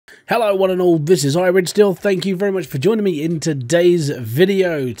Hello one and all, this is Hybridsteel. Thank you very much for joining me in today's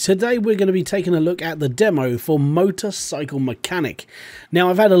video. Today we're going to be taking a look at the demo for Motorcycle Mechanic. Now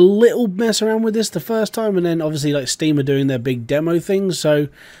I've had a little mess around with this the first time, and then obviously like Steam are doing their big demo things, so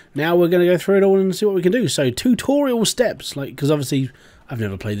now we're going to go through it all and see what we can do. So tutorial steps, like, because obviously I've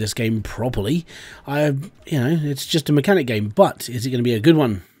never played this game properly. It's just a mechanic game, but is it going to be a good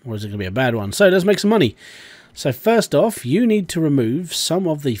one or is it going to be a bad one? So let's make some money. So first off, you need to remove some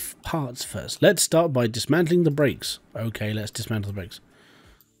of the parts first. Let's start by dismantling the brakes. Okay, let's dismantle the brakes.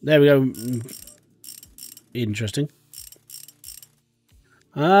 There we go. Interesting.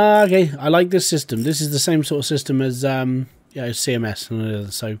 Okay, I like this system. This is the same sort of system as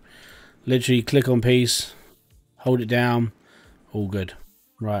CMS. So literally click on piece, hold it down, all good.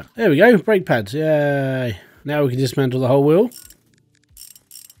 Right, there we go. Brake pads. Yay. Now we can dismantle the whole wheel.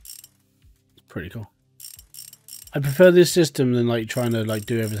 Pretty cool. I prefer this system than like trying to like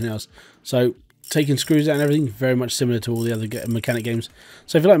do everything else. So taking screws out and everything, very much similar to all the other mechanic games.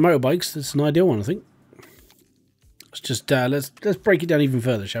 So if you like motorbikes, it's an ideal one, I think. Let's just let's break it down even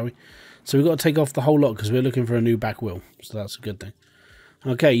further, shall we? So we've got to take off the whole lot because we're looking for a new back wheel. So that's a good thing.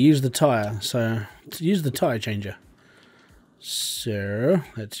 Okay, use the tire. So use the tire changer. So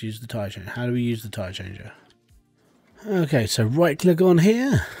let's use the tire changer. How do we use the tire changer? Okay, so right click on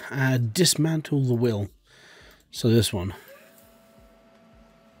here and dismantle the wheel. So this one.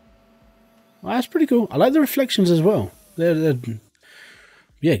 Well, that's pretty cool. I like the reflections as well. They're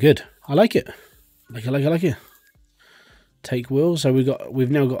yeah, good. I like it. I like it. Take wheel. So we've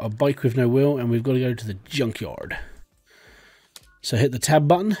now got a bike with no wheel, and we've got to go to the junkyard. So hit the tab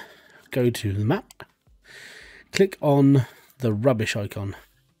button, go to the map, click on the rubbish icon.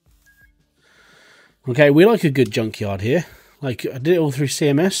 Okay, we like a good junkyard here. Like I did it all through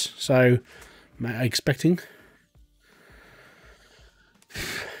CMS, so I'm expecting.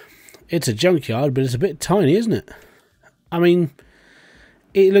 It's a junkyard, but it's a bit tiny, isn't it? I mean,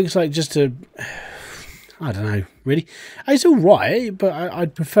 it looks like just a... I don't know, really. It's alright, but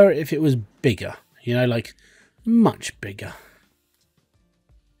I'd prefer it if it was bigger. You know, like, much bigger.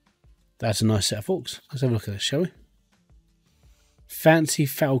 That's a nice set of forks. Let's have a look at this, shall we? Fancy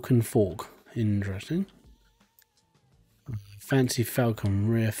Falcon fork. Interesting. Fancy Falcon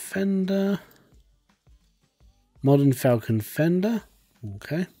rear fender. Modern Falcon fender.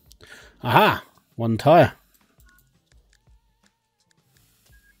 Okay. Aha! One tyre.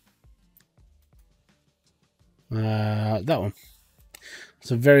 That one.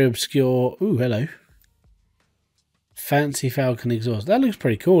 It's a very obscure... Ooh, hello. Fancy Falcon exhaust. That looks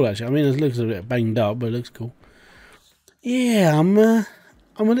pretty cool, actually. I mean, it looks a bit banged up, but it looks cool. Yeah,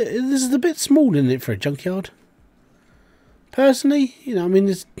 this is a bit small, isn't it, for a junkyard? Personally, you know, I mean,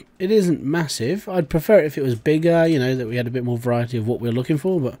 it isn't massive. I'd prefer it if it was bigger, you know, that we had a bit more variety of what we're looking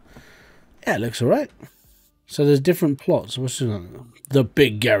for, but yeah, it looks alright. So there's different plots. What's this one? The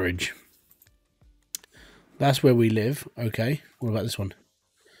big garage. That's where we live. Okay, what about this one?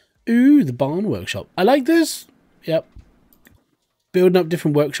 Ooh, the barn workshop. I like this. Yep. Building up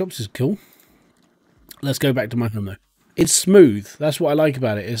different workshops is cool. Let's go back to my home, though. It's smooth. That's what I like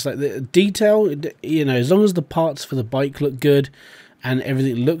about it. It's like the detail, you know, as long as the parts for the bike look good and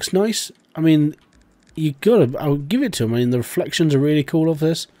everything looks nice. I mean, I'll give it to them. I mean, the reflections are really cool of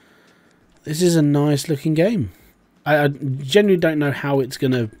this. This is a nice looking game. I genuinely don't know how it's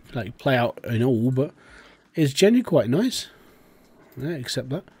going to like play out in all, but it's genuinely quite nice. Yeah, accept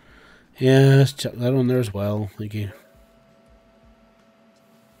that. Yeah, let's chuck that on there as well. Thank you.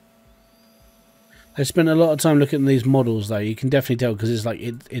 I spent a lot of time looking at these models, though. You can definitely tell because it's like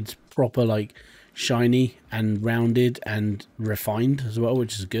it's proper, like shiny and rounded and refined as well,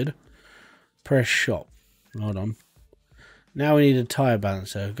 which is good. Press shop. Hold on. Now we need a tire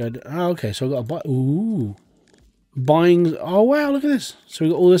balancer. Okay, so I've got a buy. Ooh, buying. Oh wow, look at this. So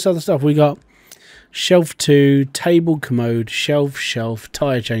we got all this other stuff. We got shelf 2, table commode, shelf,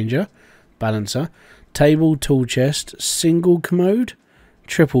 tire changer, balancer, table tool chest, single commode,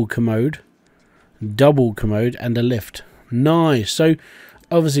 triple commode, double commode, and a lift. Nice. So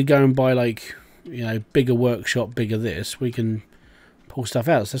obviously going by like, you know, bigger workshop, bigger this, we can pull stuff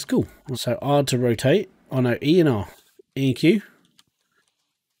out. So that's cool. So R to rotate. Oh no, E and R. E and Q.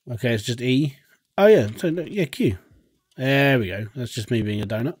 Okay, it's just E. Oh yeah, so yeah, Q. There we go. That's just me being a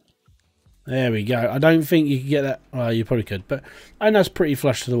donut. There we go. I don't think you can get that. Well, you probably could, but I know it's pretty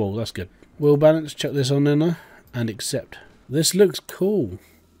flush to the wall. That's good. Wheel balance. Chuck this on there and accept. This looks cool.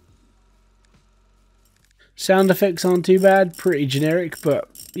 Sound effects aren't too bad, pretty generic, but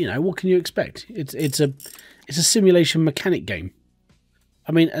you know, what can you expect? It's a simulation mechanic game.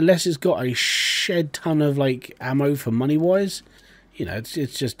 I mean, unless it's got a shed ton of like ammo for money wise, you know,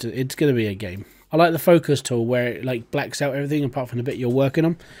 it's going to be a game. I like the focus tool where it like blacks out everything apart from the bit you're working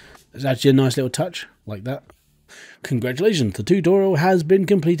on. It's actually a nice little touch like that. Congratulations, the tutorial has been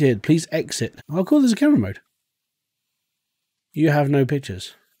completed. Please exit. Oh, cool, there's a camera mode. You have no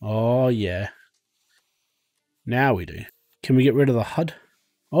pictures. Oh, yeah. Now we do. Can we get rid of the HUD?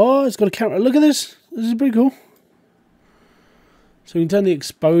 Oh, it's got a camera. Look at this. This is pretty cool. So we can turn the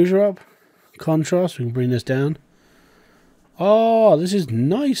exposure up. Contrast, we can bring this down. Oh, this is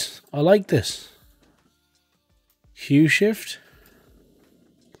nice. I like this. Hue shift.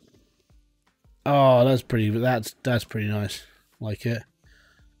 Oh, that's pretty nice. Like it.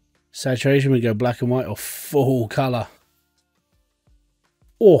 Saturation, we go black and white or full colour.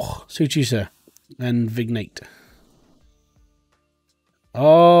 Oh, suit you, sir. And vignette.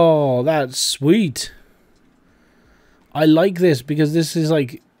 Oh, that's sweet. I like this because this is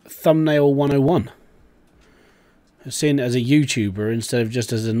like thumbnail 101. Seeing it as a YouTuber instead of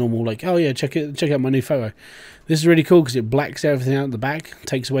just as a normal, like, oh yeah, check out my new photo. This is really cool because it blacks everything out the back,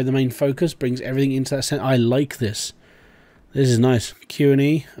 takes away the main focus, brings everything into that center. I like this. This is nice. Q and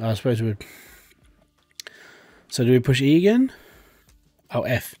E. I suppose we would. So do we push E again? Oh,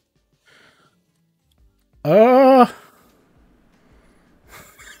 F. Oh,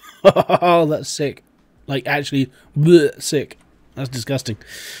 oh, that's sick. Like actually, bleh, sick. That's disgusting.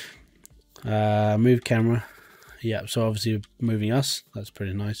 Move camera. Yeah, so obviously moving us. That's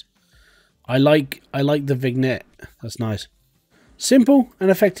pretty nice. I like the vignette. That's nice. Simple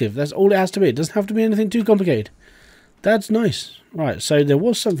and effective. That's all it has to be. It doesn't have to be anything too complicated. That's nice. Right, so there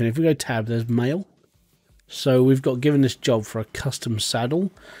was something. If we go tab, there's mail. So we've got given this job for a custom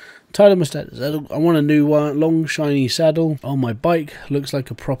saddle. Title my saddle. I want a new one. Long, shiny saddle on my bike. Looks like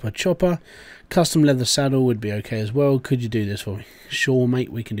a proper chopper. Custom leather saddle would be okay as well. Could you do this for me? Sure,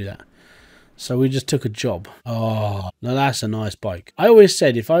 mate, we can do that. So we just took a job. Oh, now that's a nice bike. I always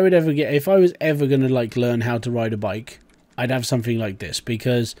said if I was ever going to like learn how to ride a bike, I'd have something like this,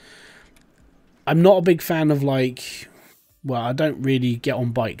 because I'm not a big fan of like, well, I don't really get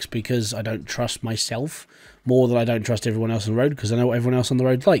on bikes because I don't trust myself more than I don't trust everyone else on the road, because I know what everyone else on the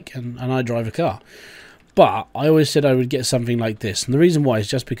road's like, and I drive a car. But I always said I would get something like this, and the reason why is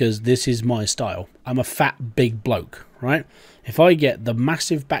just because this is my style. I'm a fat, big bloke, right? If I get the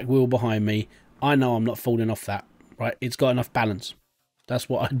massive back wheel behind me, I know I'm not falling off that, right? It's got enough balance. That's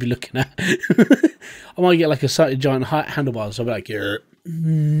what I'd be looking at. I might get like a giant handlebars, so I'll be like, yeah.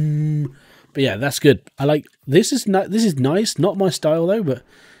 But yeah, that's good. I like this. Is nice. Not my style though, but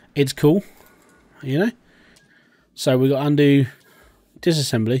it's cool. You know. So we got undo,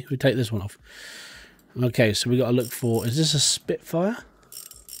 disassembly. We take this one off. Okay, so we got to look for. Is this a Spitfire?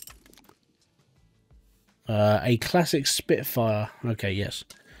 A classic Spitfire. Okay, yes.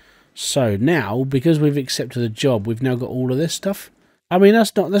 So now, because we've accepted a job, we've now got all of this stuff. I mean,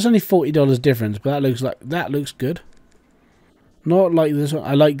 that's only $40 difference, but that looks good. Not like this one.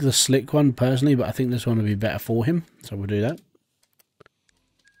 I like the slick one personally, but I think this one would be better for him. So we'll do that.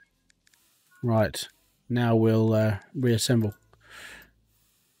 Right. Now we'll reassemble.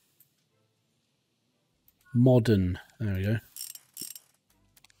 Modern. There we go.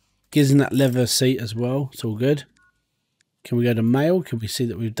 Gives him that leather seat as well. It's all good. Can we go to mail? Can we see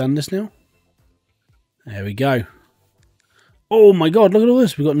that we've done this now? There we go. Oh my god, look at all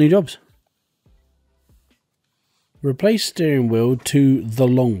this. We've got new jobs. Replace steering wheel to the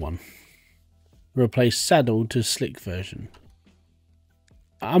long one. Replace saddle to slick version.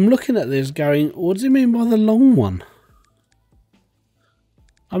 I'm looking at this going, what does it mean by the long one?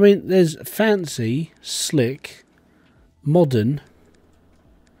 I mean, there's fancy, slick, modern.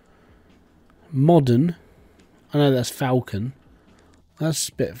 I know that's Falcon. That's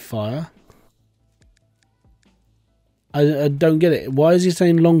Spitfire. I don't get it. Why is he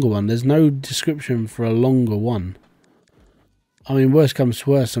saying longer one? There's no description for a longer one. I mean, worst comes to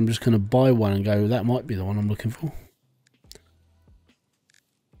worst, I'm just going to buy one and go, that might be the one I'm looking for.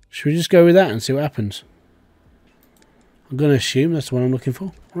 Should we just go with that and see what happens? I'm going to assume that's the one I'm looking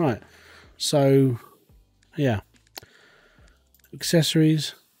for. Right. So, yeah.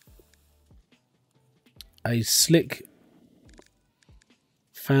 Accessories. A slick.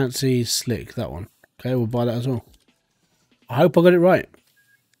 Fancy slick. That one. Okay, we'll buy that as well. I hope I got it right.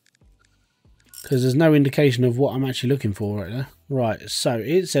 Because there's no indication of what I'm actually looking for right there. Right, so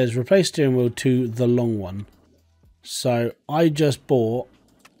it says replace steering wheel to the long one. So I just bought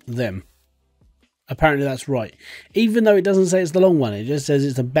them. Apparently that's right. Even though it doesn't say it's the long one, it just says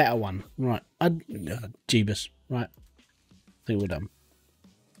it's a better one. Right. Jeebus. Right. I think we're done.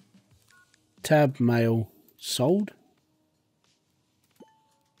 Tab, mail, sold.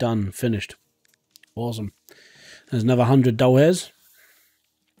 Done. Finished. Awesome. There's another 100 doll hairs.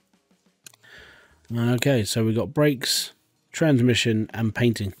 Okay, so we've got brakes, transmission, and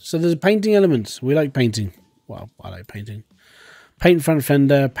painting. So there's painting elements. We like painting. Well, I like painting. Paint front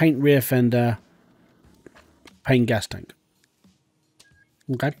fender, paint rear fender, paint gas tank.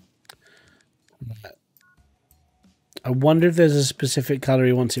 Okay. I wonder if there's a specific colour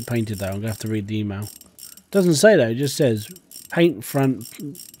he wants it painted though. I'm going to have to read the email. Doesn't say though, it just says paint front,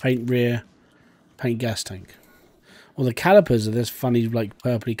 paint rear, paint gas tank. Well, the calipers are this funny like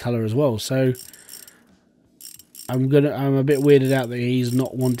purpley colour as well, so I'm a bit weirded out that he's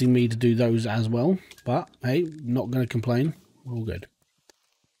not wanting me to do those as well, but hey, not going to complain. All good.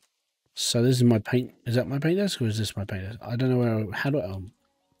 So this is my paint. Is that my paint desk or is this my paint desk? I don't know where. How do I?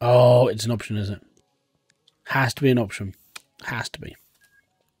 Oh, it's an option, isn't it? Has to be an option. Has to be.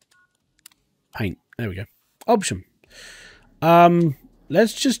 Paint. There we go. Option.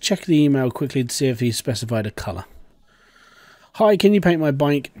 Let's just check the email quickly to see if he specified a colour. Hi, can you paint my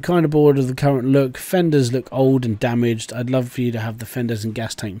bike? Kind of bored of the current look. Fenders look old and damaged. I'd love for you to have the fenders and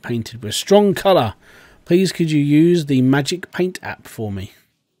gas tank painted with strong colour. Please could you use the Magic Paint app for me?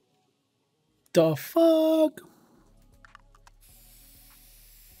 The fuck?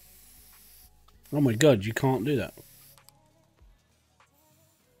 Oh my god, you can't do that.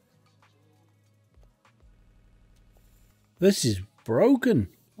 This is broken.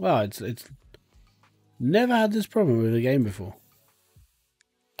 Wow, it's never had this problem with a game before.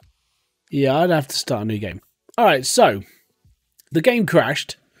 Yeah, I'd have to start a new game. Alright, so the game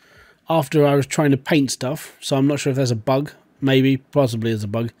crashed after I was trying to paint stuff, so I'm not sure if there's a bug. Maybe, possibly there's a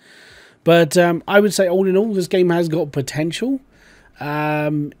bug. But I would say all in all, this game has got potential.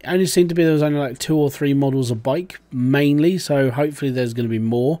 Only seemed to be there was only like 2 or 3 models of bike mainly, so hopefully there's going to be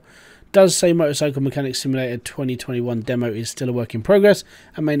more. Does say Motorcycle Mechanic Simulator 2021 demo is still a work in progress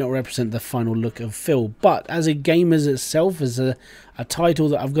and may not represent the final look of Phil. But as a game as itself, as a title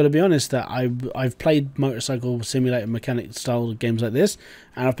that I've got to be honest that I've played Motorcycle Simulator Mechanic style games like this,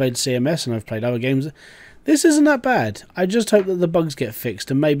 and I've played CMS and I've played other games. This isn't that bad. I just hope that the bugs get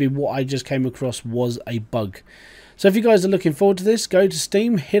fixed, and maybe what I just came across was a bug. So if you guys are looking forward to this, go to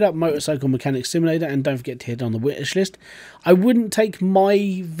Steam, hit up Motorcycle Mechanic Simulator, and don't forget to hit on the wish list. I wouldn't take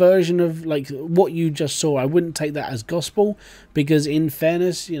my version of like what you just saw. I wouldn't take that as gospel, because in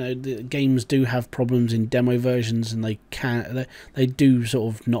fairness, you know, the games do have problems in demo versions, and they do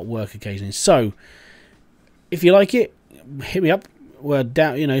sort of not work occasionally. So if you like it, hit me up. Well,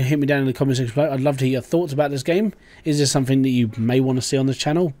 hit me down in the comment section below. I'd love to hear your thoughts about this game. Is this something that you may want to see on this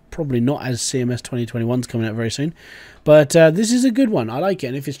channel? Probably not, as CMS 2021 is coming out very soon. But this is a good one. I like it,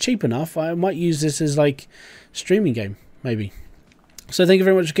 and if it's cheap enough, I might use this as like streaming game, maybe. So thank you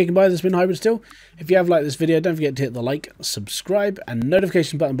very much for kicking by. This has been Hybridsteel. If you have liked this video, don't forget to hit the like, subscribe, and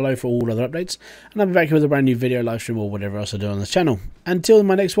notification button below for all other updates. And I'll be back here with a brand new video, live stream, or whatever else I do on this channel. Until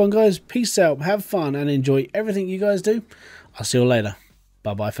my next one, guys, peace out, have fun, and enjoy everything you guys do. I'll see you all later.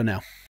 Bye-bye for now.